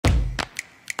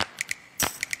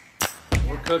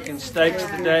cooking steaks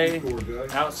today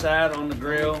outside on the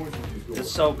grill. It's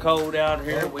so cold out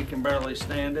here we can barely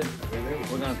stand it.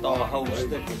 We're gonna throw a whole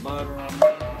stick of butter on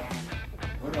it.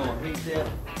 We're gonna heat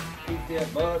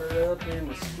that butter up in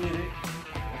the skillet.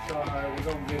 That's all right.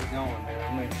 We're gonna get it going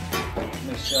there. Let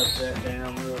me shut that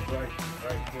down real quick.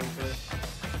 Right quick.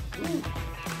 Ooh.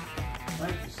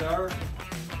 Thank you, sir.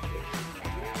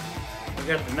 We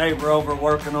got the neighbor over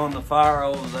working on the fire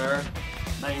over there,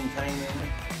 maintaining it.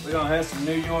 We're gonna have some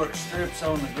New York strips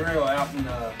on the grill out in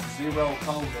the zero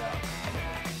cold out.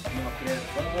 Milk that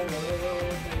butter,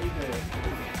 baby.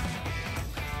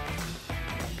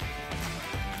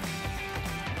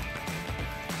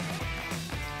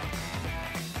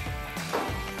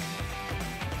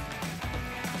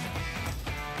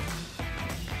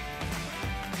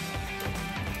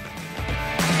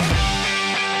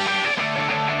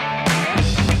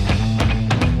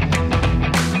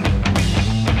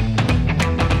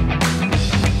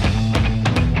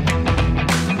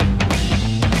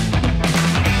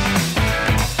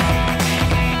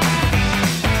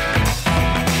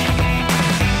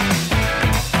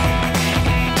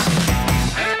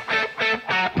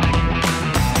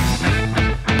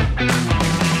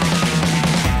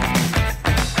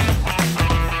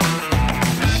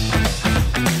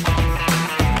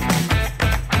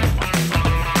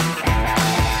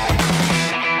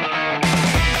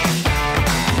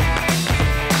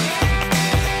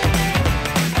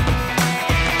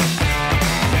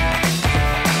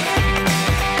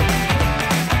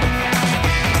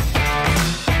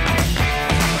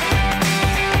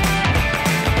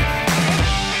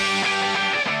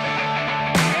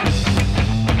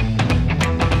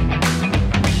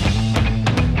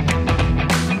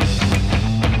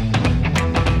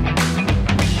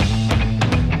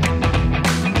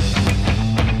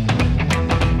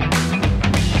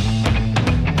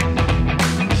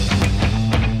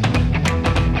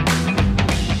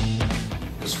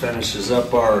 Finishes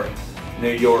up our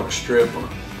New York strip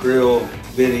grill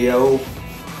video.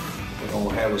 We're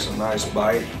gonna have us a nice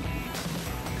bite.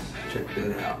 Check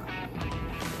that out.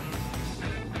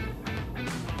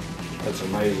 That's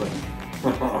amazing.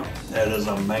 That is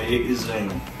amazing.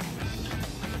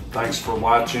 Thanks for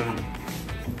watching.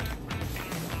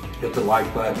 Hit the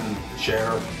like button,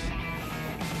 share.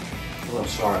 Oh,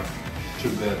 sorry,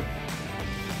 too good.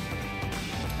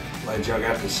 Glad y'all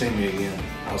got to see me again.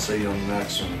 I'll see you on the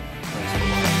next one. Thanks for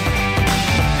watching.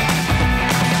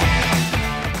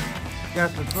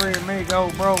 Got the three amigo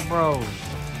bros.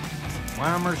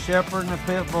 Weimer, Shepherd, and the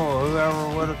Pitbull.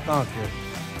 Whoever would have thunk it.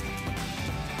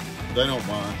 They don't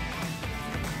mind.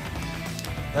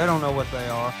 They don't know what they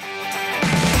are.